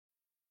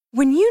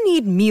When you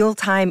need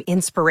mealtime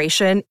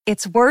inspiration,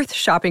 it's worth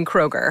shopping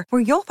Kroger,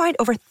 where you'll find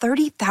over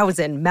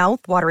 30,000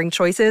 mouth-watering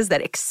choices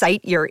that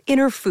excite your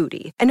inner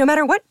foodie. And no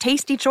matter what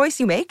tasty choice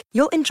you make,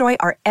 you'll enjoy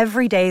our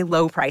everyday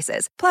low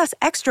prices, plus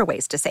extra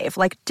ways to save,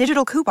 like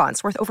digital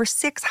coupons worth over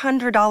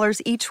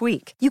 $600 each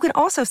week. You can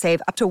also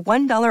save up to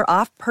 $1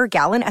 off per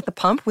gallon at the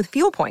pump with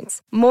fuel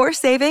points. More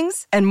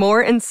savings and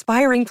more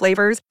inspiring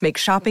flavors make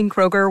shopping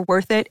Kroger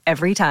worth it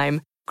every time.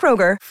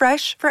 Kroger,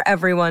 fresh for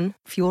everyone.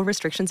 Fuel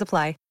restrictions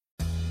apply.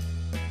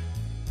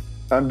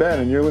 I'm Ben,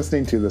 and you're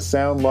listening to the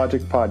Sound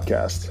Logic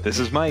Podcast. This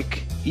is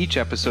Mike. Each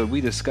episode,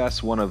 we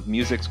discuss one of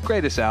music's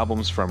greatest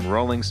albums from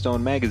Rolling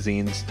Stone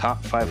magazine's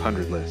Top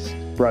 500 list.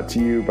 Brought to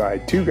you by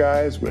two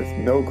guys with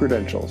no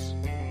credentials.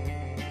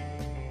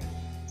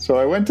 So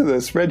I went to the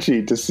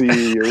spreadsheet to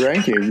see your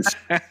rankings.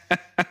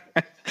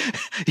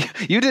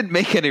 You didn't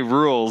make any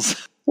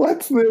rules.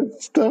 What's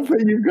this stuff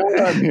that you've got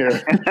on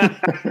here?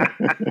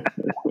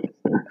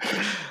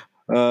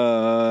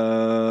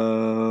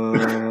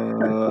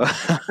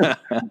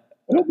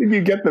 I don't think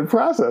you get the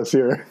process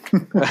here.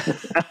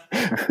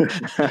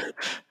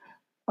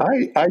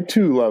 I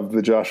too love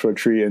the Joshua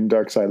Tree and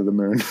Dark Side of the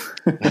Moon.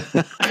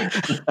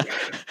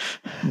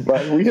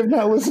 But we have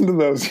not listened to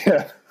those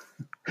yet.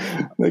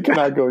 They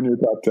cannot go in your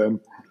top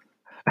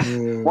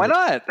 10. Why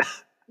not?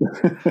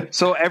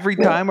 So every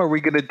time are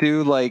we going to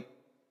do like,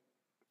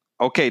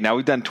 okay, now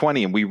we've done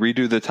 20 and we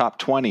redo the top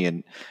 20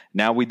 and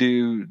now we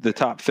do the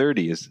top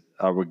 30.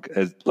 I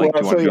guess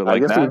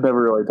we've never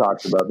really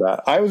talked about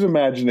that. I was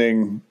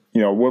imagining,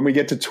 when we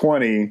get to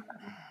 20,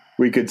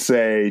 we could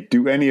say,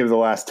 do any of the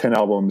last 10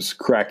 albums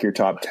crack your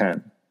top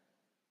 10?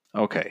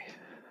 Okay.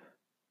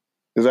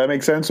 Does that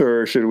make sense?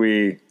 Or should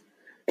we,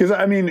 because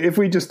if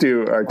we just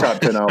do our top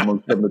 10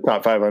 albums from the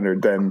top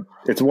 500, then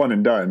it's one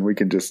and done. We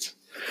can just,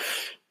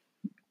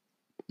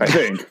 I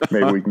think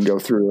maybe we can go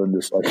through and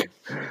just like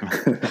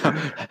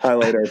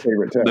highlight our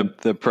favorite 10.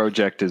 The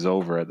project is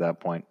over at that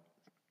point.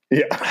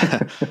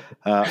 Yeah.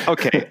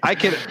 Okay. I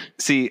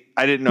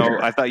didn't know.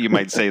 I thought you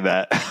might say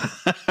that.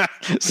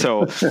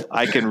 So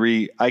I can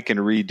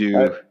redo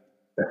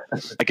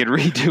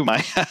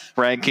my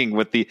ranking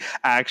with the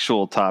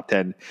actual top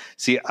 10.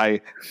 See,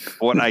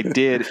 what I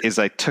did is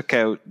I took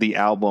out the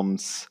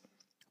albums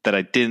that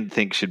I didn't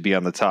think should be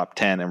on the top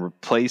 10 and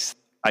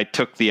I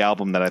took the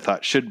album that I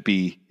thought should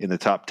be in the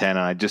top 10 and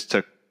I just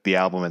took the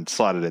album and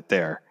slotted it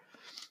there.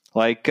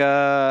 Like,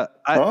 I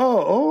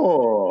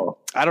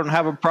don't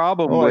have a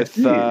problem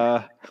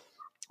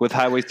with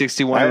Highway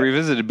 61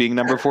 Revisited being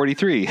number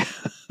 43.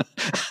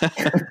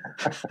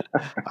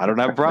 I don't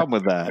have a problem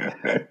with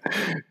that.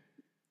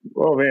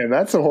 Oh man,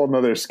 that's a whole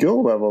nother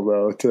skill level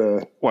though.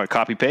 To what,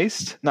 copy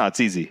paste? No,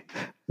 it's easy.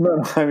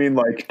 No,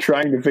 like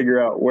trying to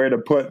figure out where to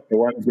put the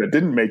ones that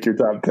didn't make your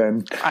top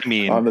 10.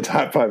 On the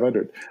top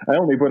 500. I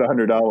only put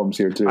 100 albums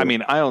here too.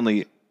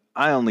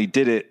 I only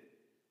did it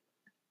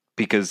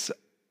because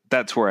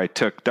that's where I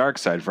took Dark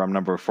Side from,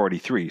 number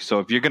 43. So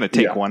if you're going to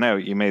take one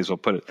out, you may as well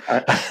put it.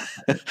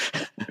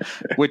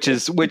 Which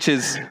is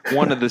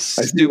one of the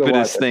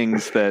stupidest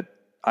things that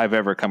I've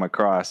ever come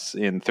across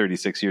in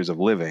 36 years of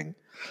living,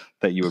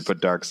 that you would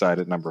put Dark Side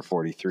at number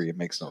 43. It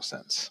makes no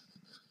sense.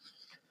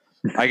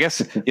 I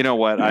guess, you know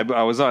what?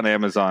 I was on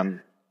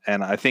Amazon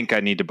and I think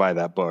I need to buy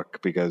that book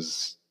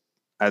because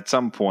at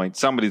some point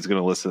somebody's going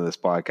to listen to this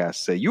podcast and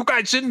say, you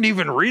guys didn't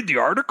even read the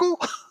article?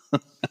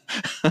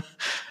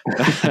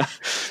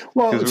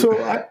 Well,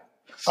 so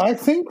I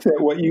think that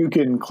what you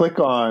can click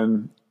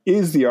on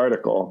is the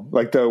article,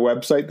 like the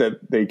website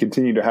that they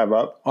continue to have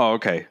up. Oh,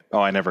 okay. Oh,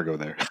 I never go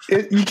there.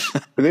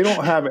 They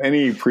don't have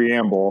any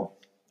preamble.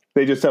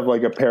 They just have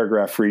like a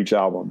paragraph for each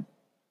album.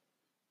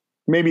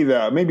 Maybe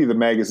the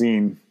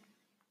magazine,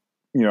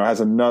 has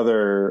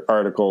another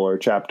article or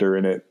chapter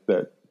in it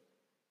that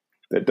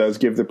does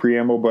give the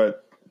preamble,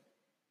 but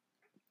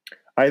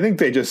I think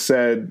they just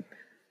said,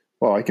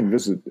 well, I can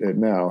visit it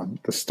now.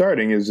 The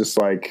starting is just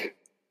like,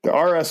 the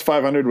RS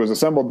 500 was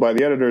assembled by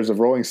the editors of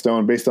Rolling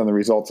Stone based on the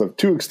results of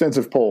two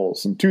extensive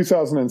polls. In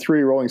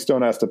 2003, Rolling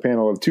Stone asked a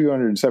panel of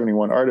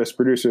 271 artists,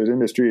 producers,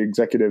 industry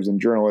executives, and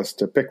journalists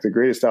to pick the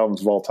greatest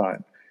albums of all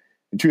time.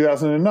 In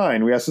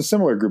 2009, we asked a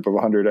similar group of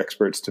 100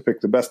 experts to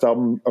pick the best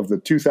album of the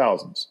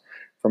 2000s.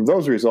 From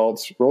those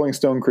results, Rolling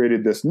Stone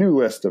created this new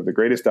list of the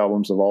greatest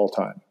albums of all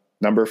time,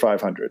 number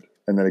 500,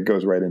 and then it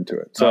goes right into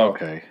it. So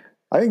okay.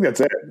 I think that's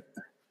it.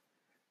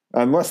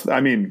 Unless,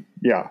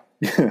 yeah.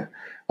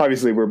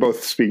 Obviously, we're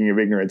both speaking of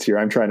ignorance here.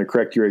 I'm trying to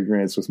correct your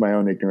ignorance with my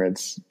own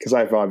ignorance because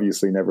I've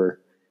obviously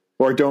never,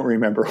 or don't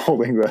remember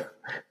holding the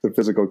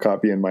physical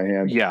copy in my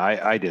hand. Yeah,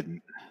 I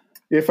didn't.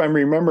 If I'm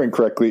remembering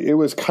correctly, it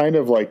was kind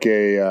of like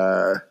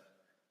a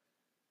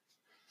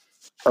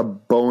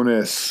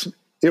bonus.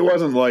 It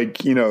wasn't like,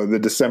 the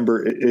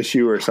December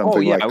issue or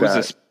something like that. Oh, yeah, it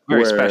was a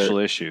very special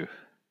issue.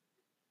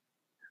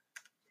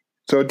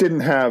 So it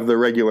didn't have the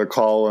regular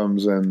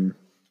columns and,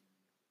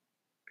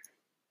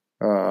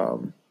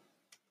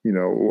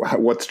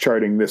 what's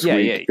charting this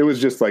week. Yeah. It was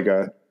just like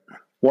a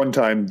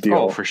one-time deal.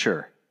 Oh, for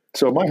sure.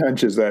 So my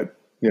hunch is that,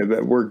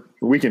 that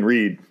we can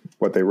read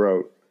what they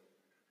wrote.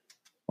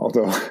 I'll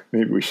although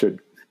maybe we should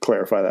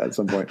clarify that at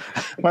some point.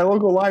 My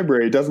local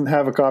library doesn't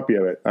have a copy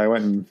of it. I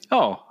went and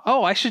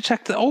I should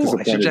check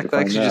I should check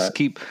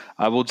that.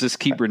 I will just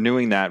keep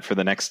renewing that for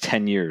the next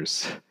 10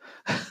 years.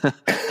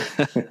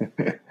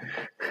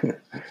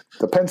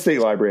 The Penn State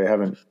Library I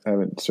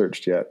haven't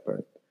searched yet,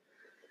 but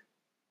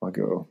I'll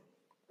go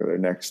there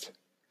next.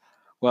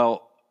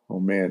 Well, oh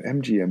man,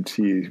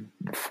 MGMT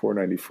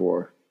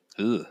 494.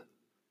 Ugh.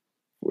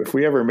 If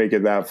we ever make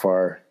it that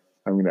far,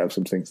 I'm going to have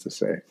some things to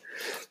say.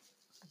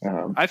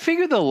 I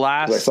figured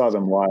I saw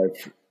them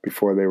live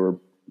before they were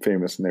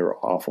famous and they were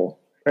awful.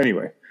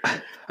 Anyway,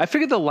 I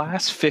figured the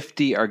last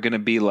 50 are going to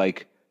be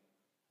like,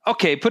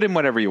 okay, put in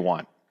whatever you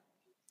want,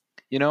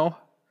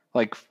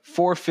 like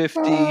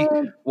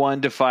 450,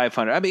 1 to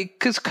 500. I mean,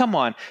 because come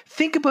on,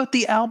 think about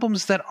the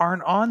albums that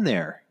aren't on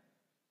there.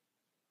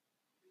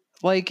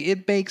 Like,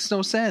 it makes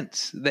no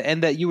sense.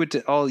 And that you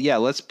would,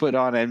 let's put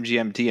on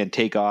MGMT and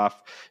take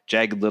off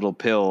Jagged Little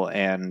Pill.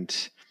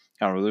 And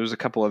I don't know, there's a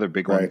couple other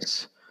big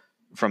ones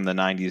from the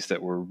 90s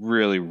that were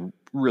really,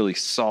 really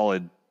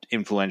solid,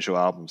 influential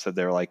albums that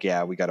they're like,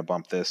 we got to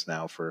bump this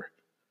now for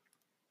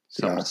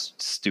some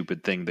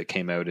stupid thing that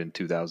came out in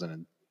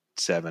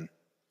 2007.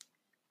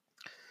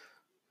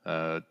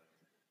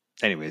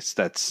 Anyways,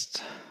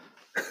 that's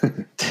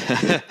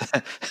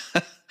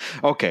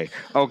okay.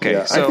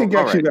 Yeah, so I think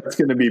actually that's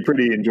going to be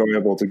pretty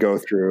enjoyable to go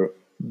through,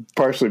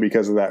 partially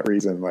because of that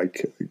reason,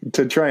 like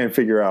to try and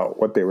figure out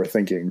what they were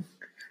thinking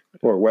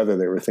or whether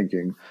they were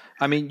thinking.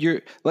 I mean,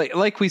 you're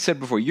like we said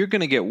before, you're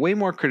going to get way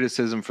more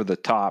criticism for the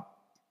top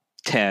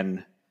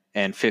 10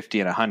 and 50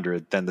 and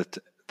 100 than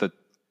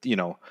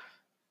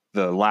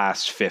the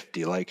last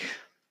 50. Like,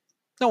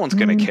 no one's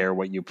going to care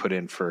what you put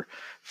in for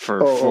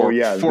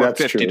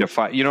 450 to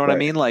 5. You know what I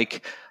mean?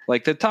 Like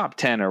the top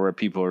 10 are where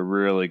people are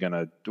really going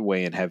to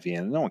weigh in heavy,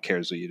 and no one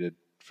cares what you did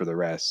for the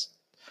rest.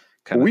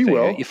 We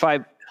will.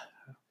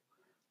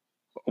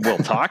 We'll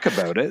talk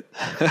about it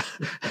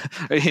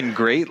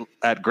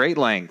at great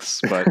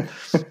lengths, but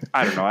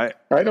I don't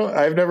know.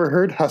 I've never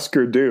heard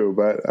Husker Du,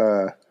 but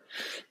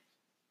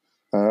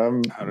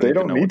they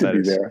don't need to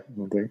be there. I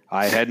don't think.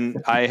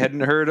 I hadn't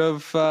heard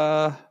of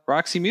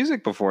Roxy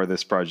Music before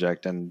this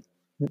project, and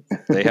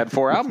they had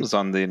 4 albums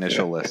on the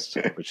initial list,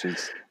 which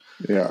is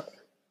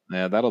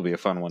that'll be a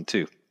fun one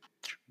too.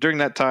 During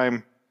that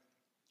time,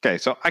 okay,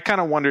 so I kind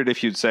of wondered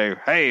if you'd say,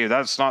 "Hey,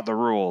 that's not the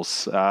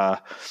rules."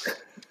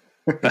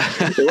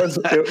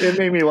 It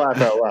made me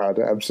laugh out loud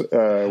when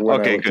I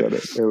looked at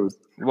it. It was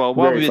while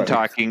we've been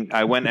talking,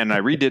 I went and I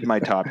redid my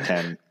top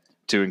 10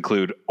 to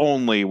include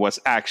only what's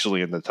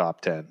actually in the top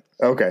 10.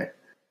 Okay,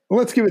 well,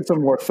 let's give it some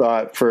more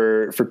thought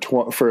for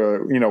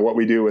what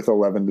we do with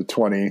 11 to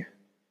 20.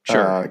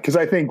 Sure, because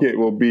I think it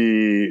will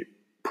be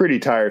pretty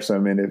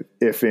tiresome, and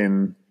if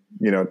in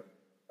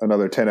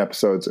another 10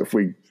 episodes, if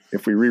we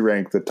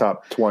re-rank the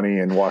top 20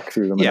 and walk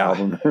through them an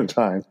album at a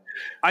time.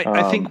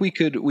 I think we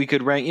could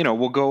rank,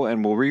 we'll go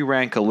and we'll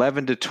re-rank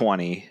 11 to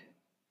 20.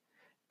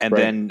 And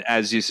then,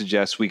 as you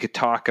suggest, we could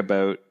talk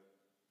about,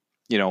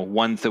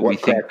 ones that we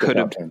think could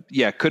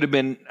have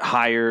been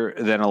higher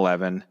than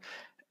 11.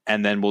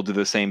 And then we'll do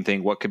the same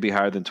thing. What could be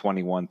higher than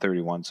 21,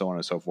 31, so on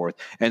and so forth.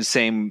 And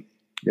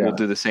we'll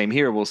do the same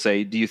here. We'll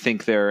say, do you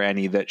think there are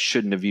any that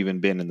shouldn't have even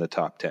been in the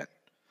top 10?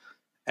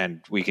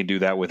 And we can do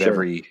that with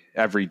every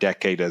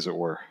decade, as it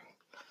were.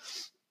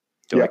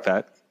 Do you like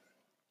that?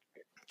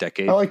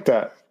 Decade. I like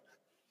that.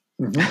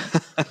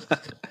 Mm-hmm.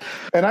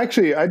 And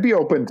actually, I'd be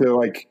open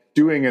to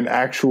doing an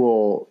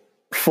actual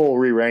full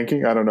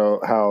re-ranking. I don't know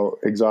how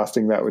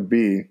exhausting that would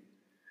be,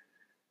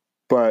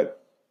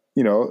 but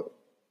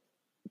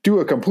do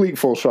a complete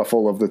full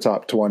shuffle of the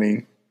top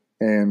 20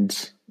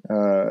 and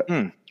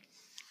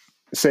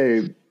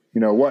say,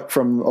 what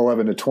from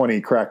 11 to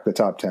 20 cracked the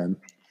top 10.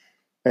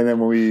 And then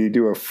when we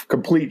do a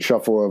complete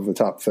shuffle of the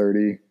top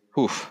 30,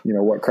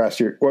 what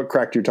cracked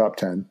your top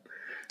 10?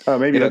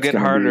 Maybe it'll get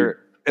harder.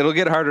 It'll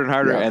get harder and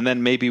harder, and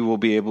then maybe we'll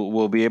be able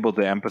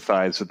to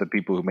empathize with the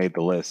people who made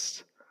the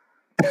list.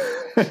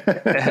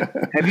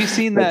 Have you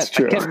seen that?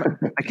 True.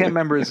 I can't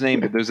remember his name,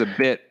 but there's a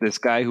bit. This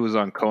guy who was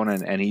on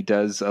Conan, and he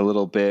does a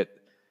little bit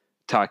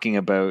talking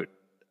about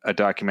a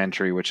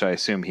documentary, which I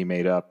assume he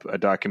made up. A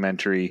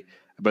documentary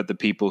about the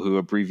people who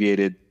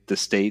abbreviated the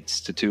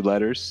states to 2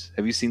 letters.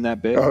 Have you seen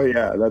that bit? Oh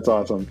yeah, that's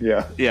awesome.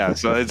 Yeah. Yeah.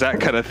 So it's that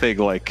kind of thing.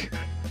 Like,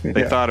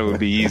 they thought it would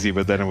be easy,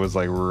 but then it was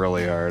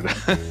really hard.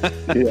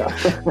 Yeah.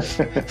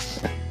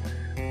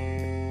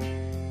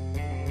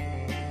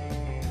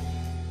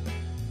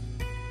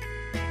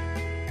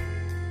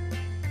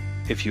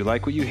 If you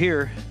like what you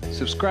hear,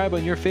 subscribe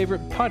on your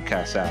favorite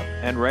podcast app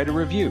and write a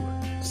review.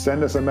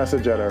 Send us a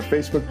message at our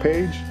Facebook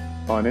page,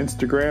 on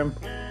Instagram,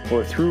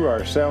 or through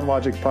our Sound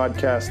Logic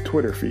Podcast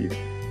Twitter feed.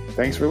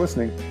 Thanks for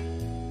listening.